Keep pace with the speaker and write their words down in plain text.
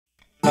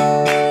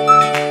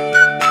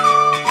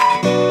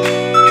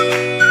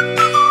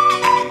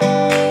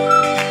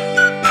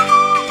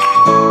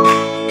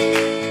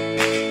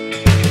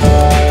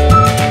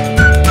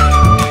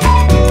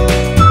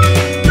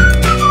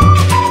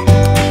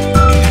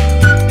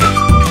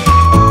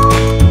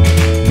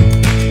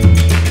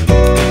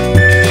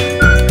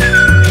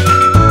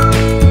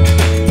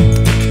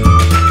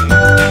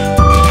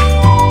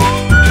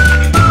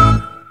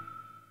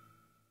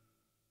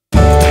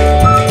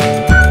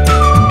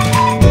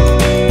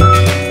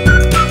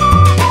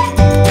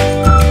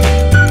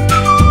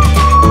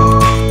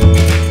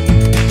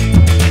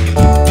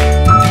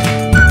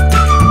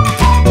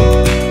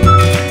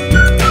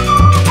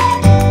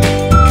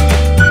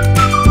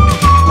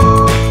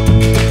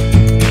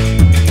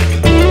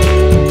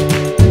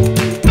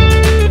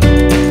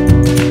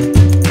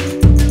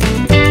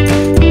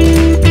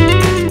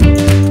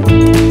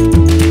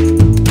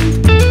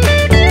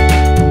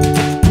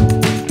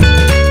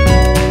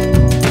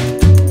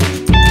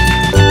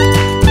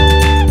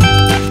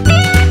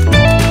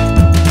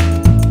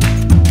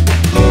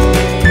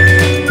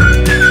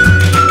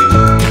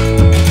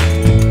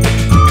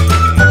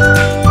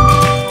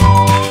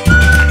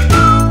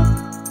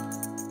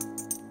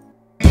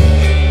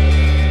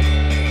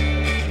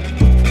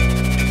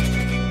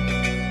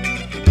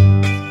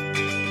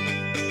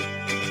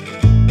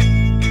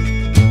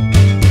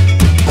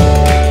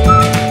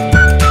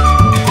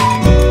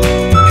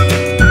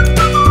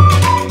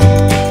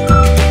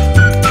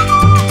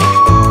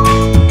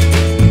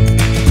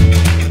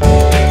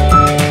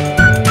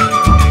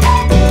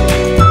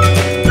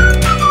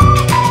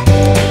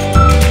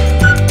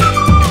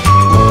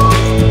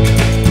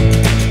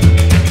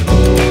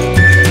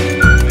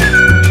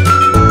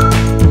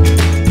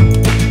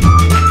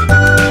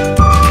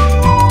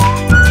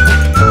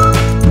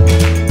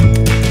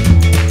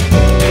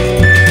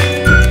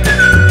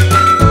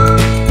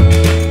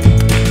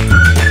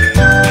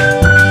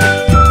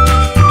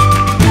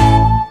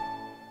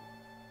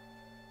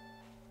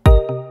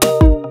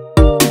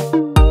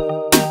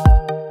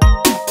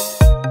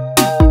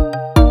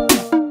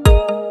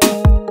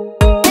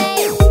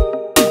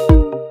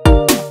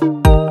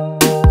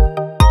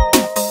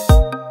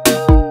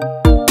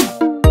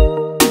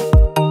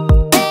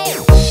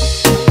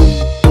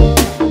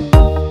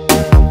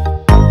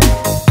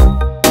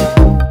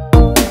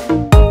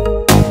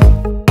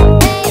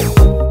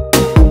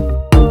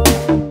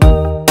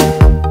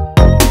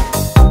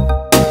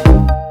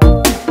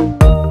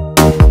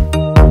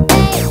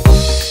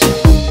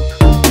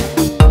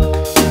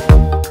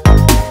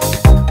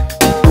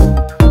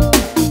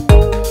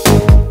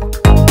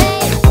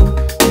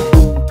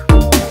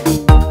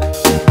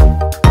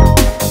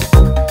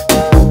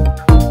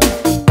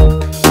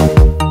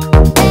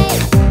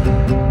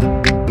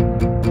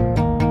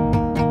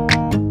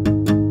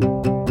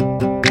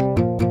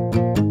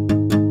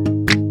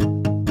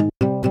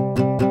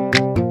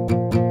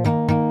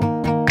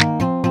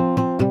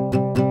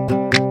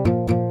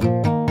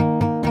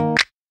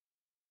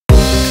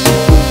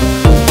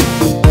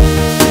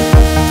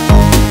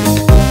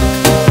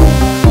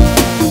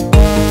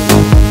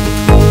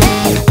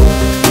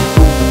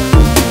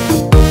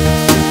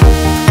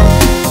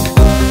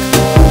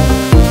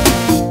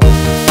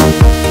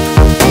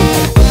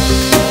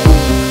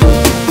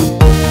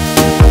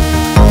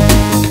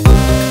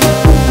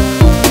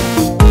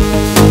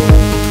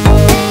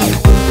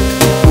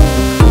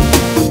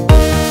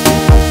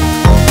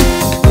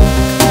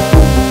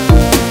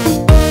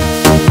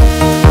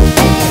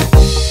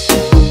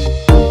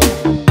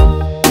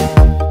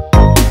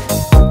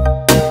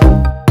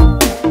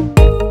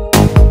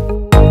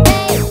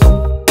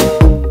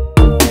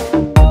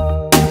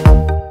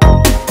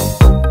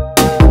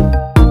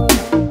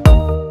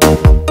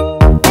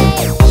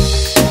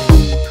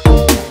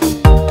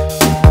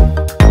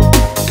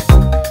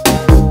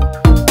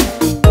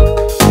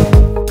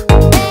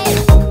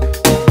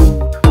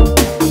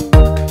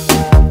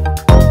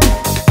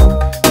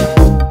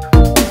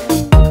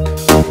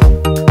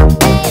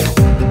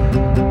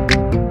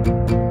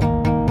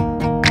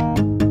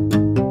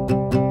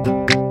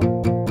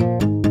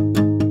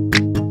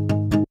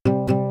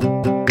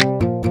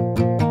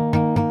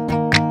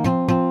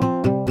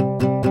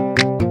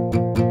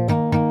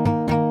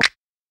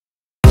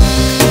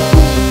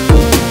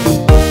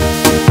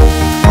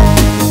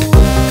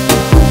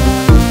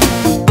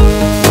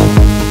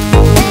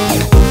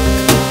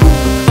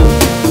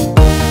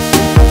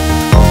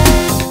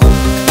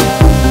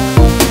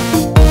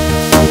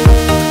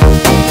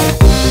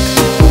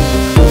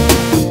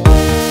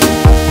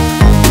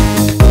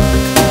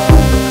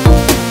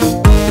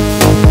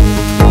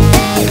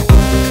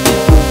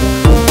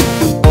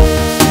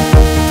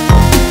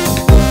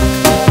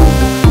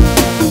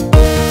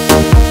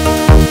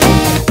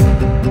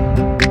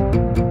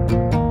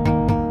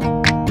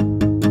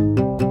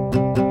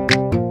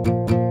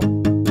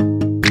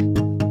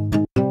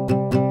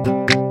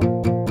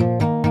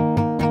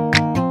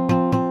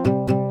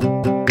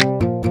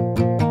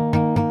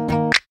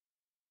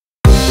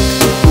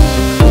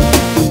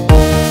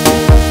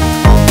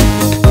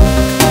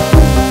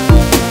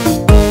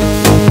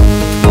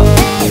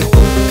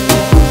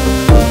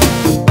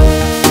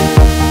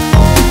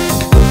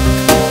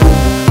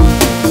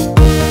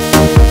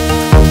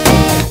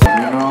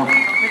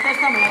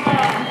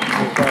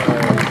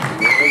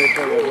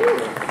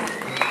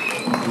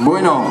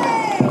Bueno,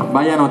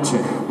 vaya noche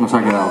nos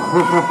ha quedado.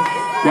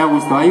 Qué a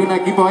gusto. Hay un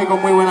equipo ahí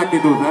con muy buena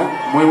actitud,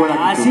 ¿eh? Muy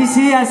buena actitud. Así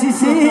sí, así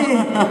sí.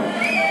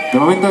 De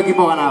momento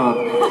equipo ganador.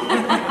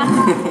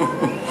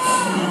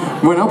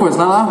 Bueno, pues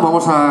nada,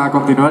 vamos a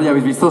continuar. Ya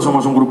habéis visto,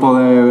 somos un grupo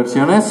de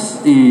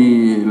versiones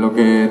y lo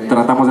que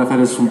tratamos de hacer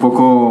es un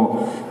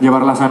poco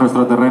llevarlas a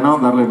nuestro terreno,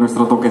 darles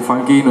nuestro toque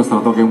funky, nuestro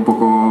toque un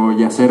poco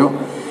jazzero,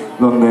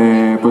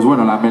 donde pues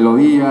bueno, la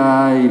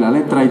melodía y la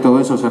letra y todo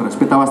eso se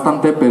respeta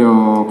bastante,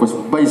 pero pues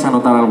vais a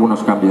notar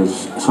algunos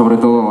cambios, sobre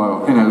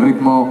todo en el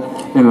ritmo,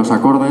 en los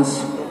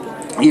acordes.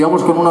 Y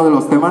vamos con uno de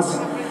los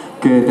temas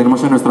que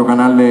tenemos en nuestro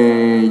canal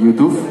de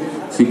YouTube.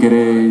 Si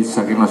queréis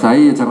seguirnos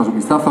ahí, echarnos un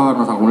vistazo,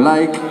 darnos algún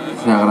like,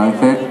 se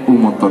agradece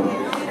un montón.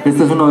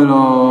 Este es uno de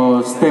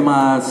los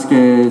temas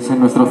que es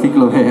en nuestro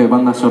ciclo de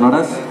bandas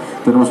sonoras.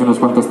 Tenemos unos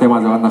cuantos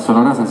temas de bandas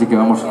sonoras, así que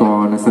vamos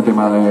con este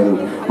tema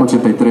del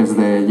 83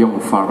 de Young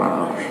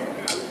Farrar.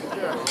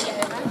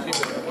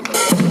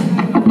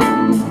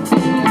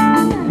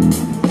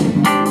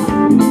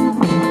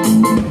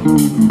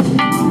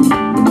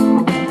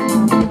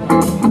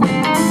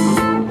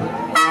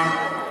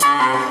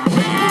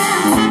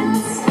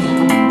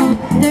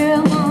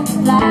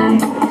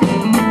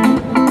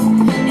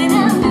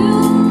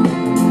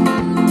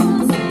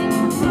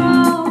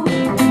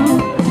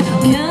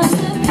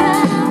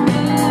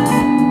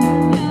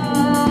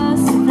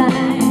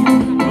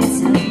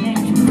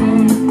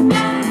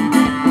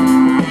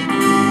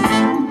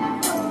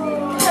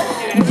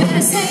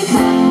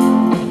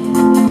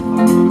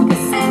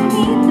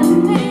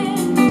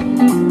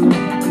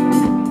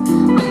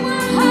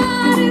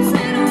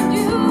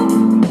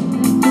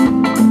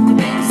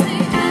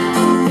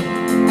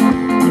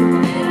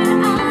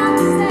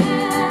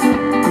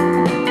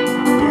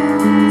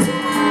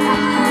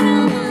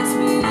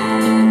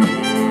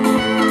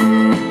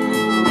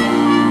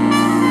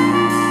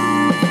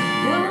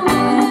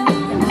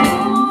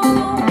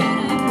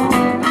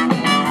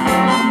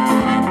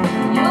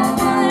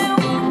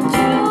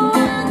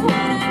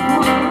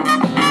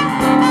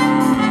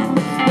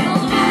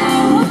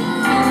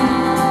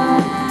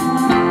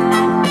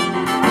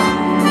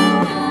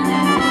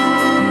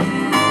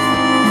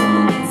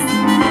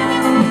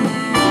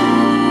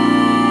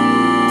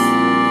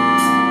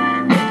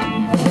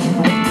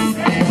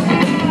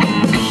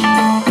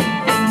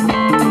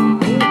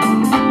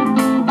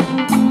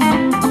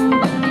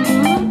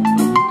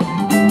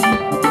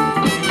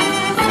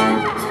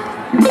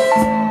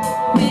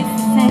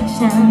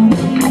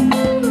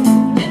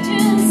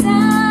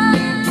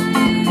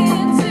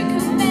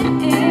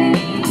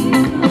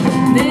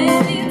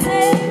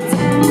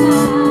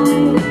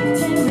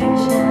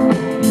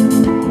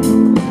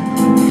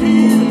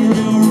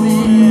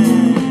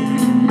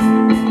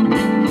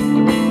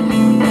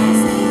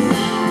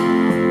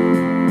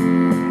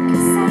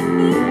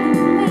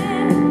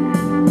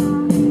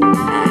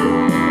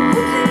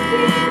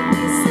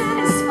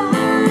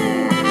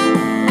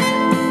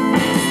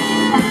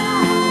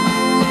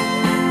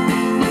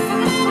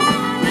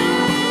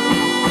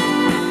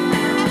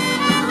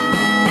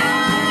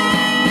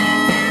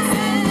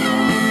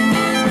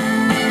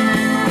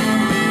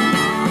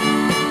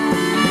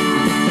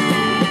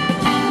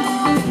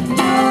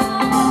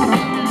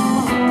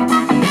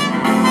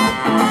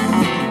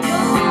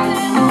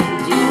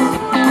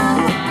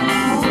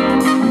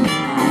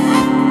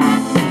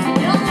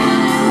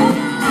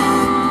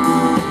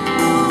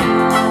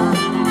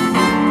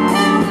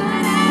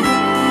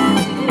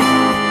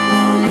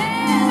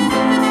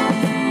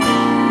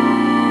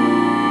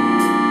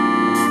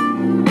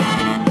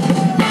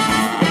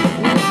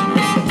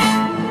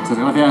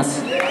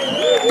 Gracias.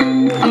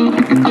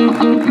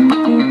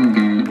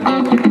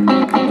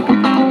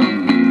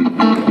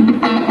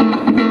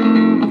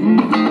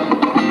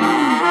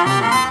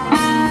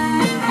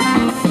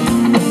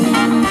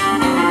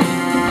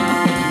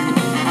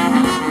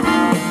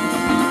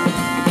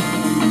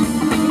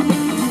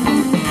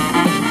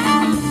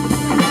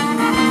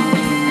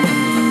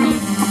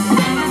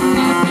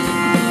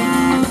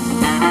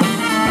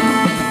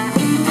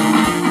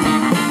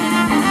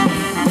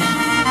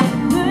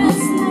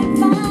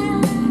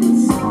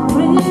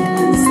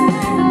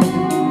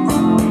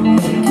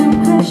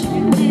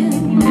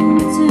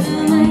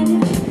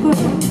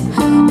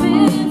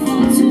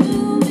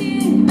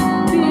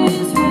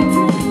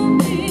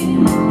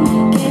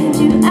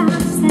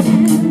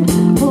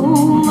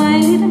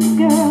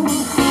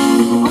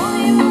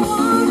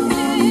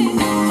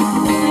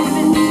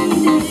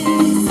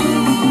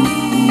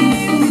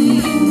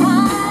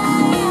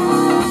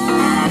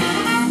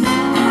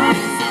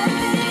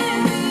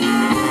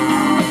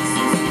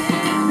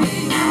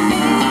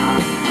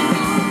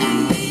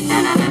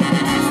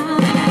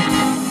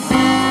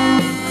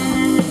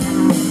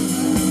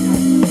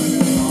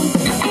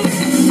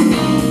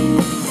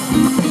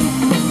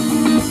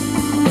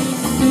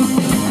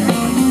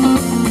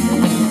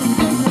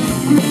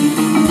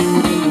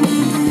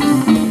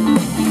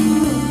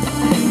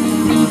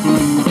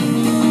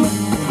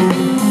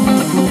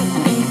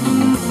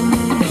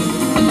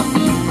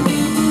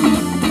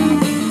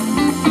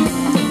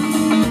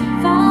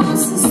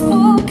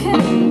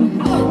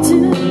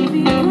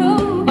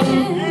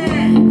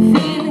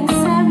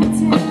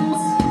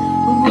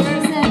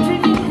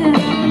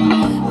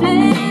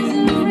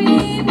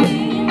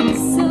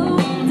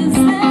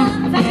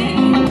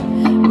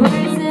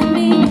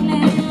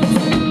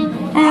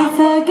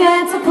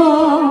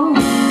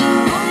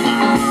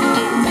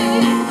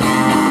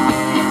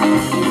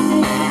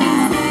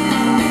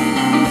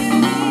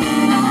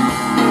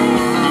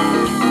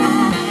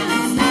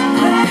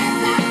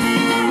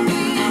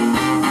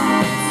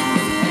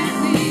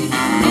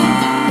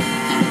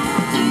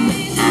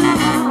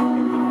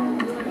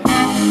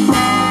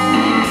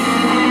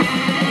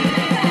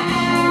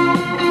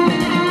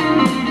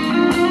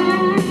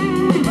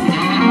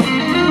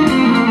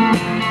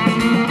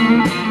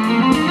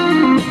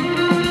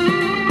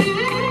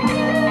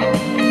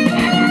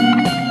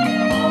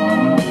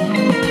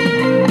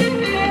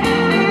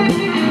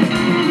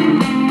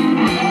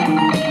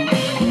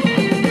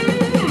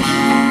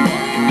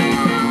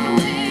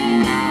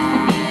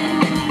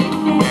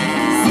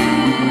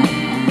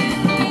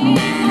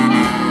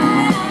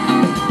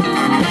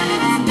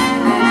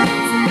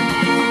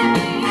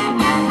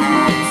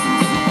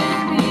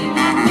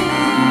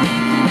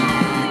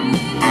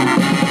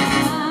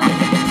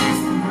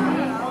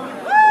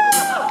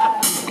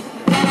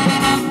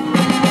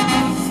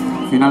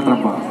 final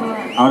trampa.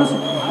 Ahora sí.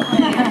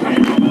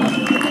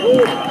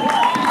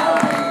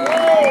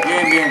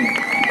 Bien, bien.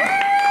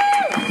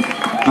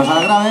 Nos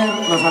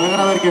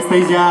alegra ver que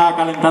estéis ya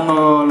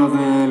calentando los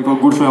del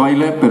concurso de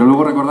baile, pero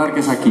luego recordar que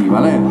es aquí,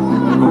 ¿vale? El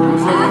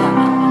concurso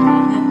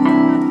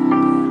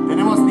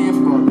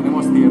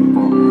tenemos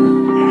tiempo.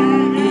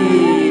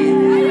 Y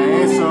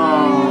eso.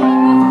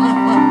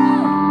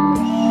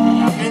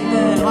 La gente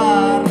del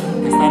bar,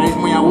 estaréis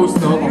muy a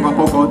gusto, poco a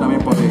poco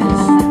también podéis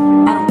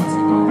dar un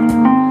pasito.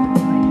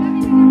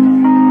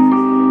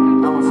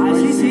 Vamos,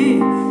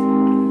 sí.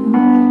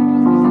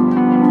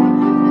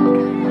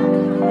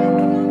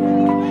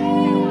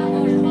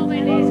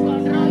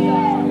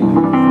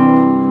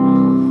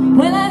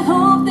 Well, I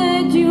hope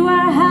that you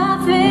are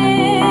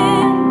having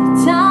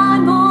the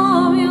time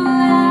of your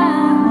life.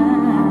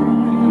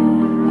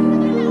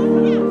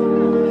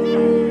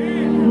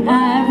 And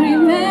I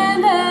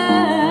remember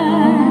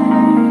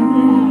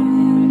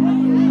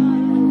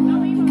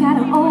you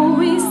gotta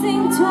always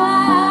think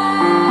twice.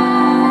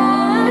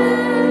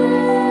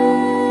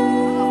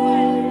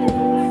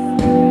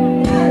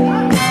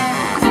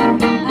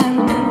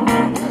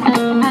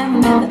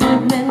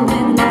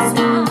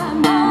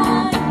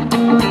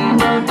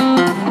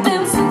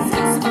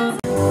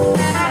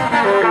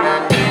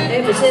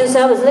 Ever since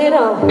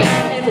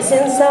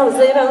I was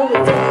little,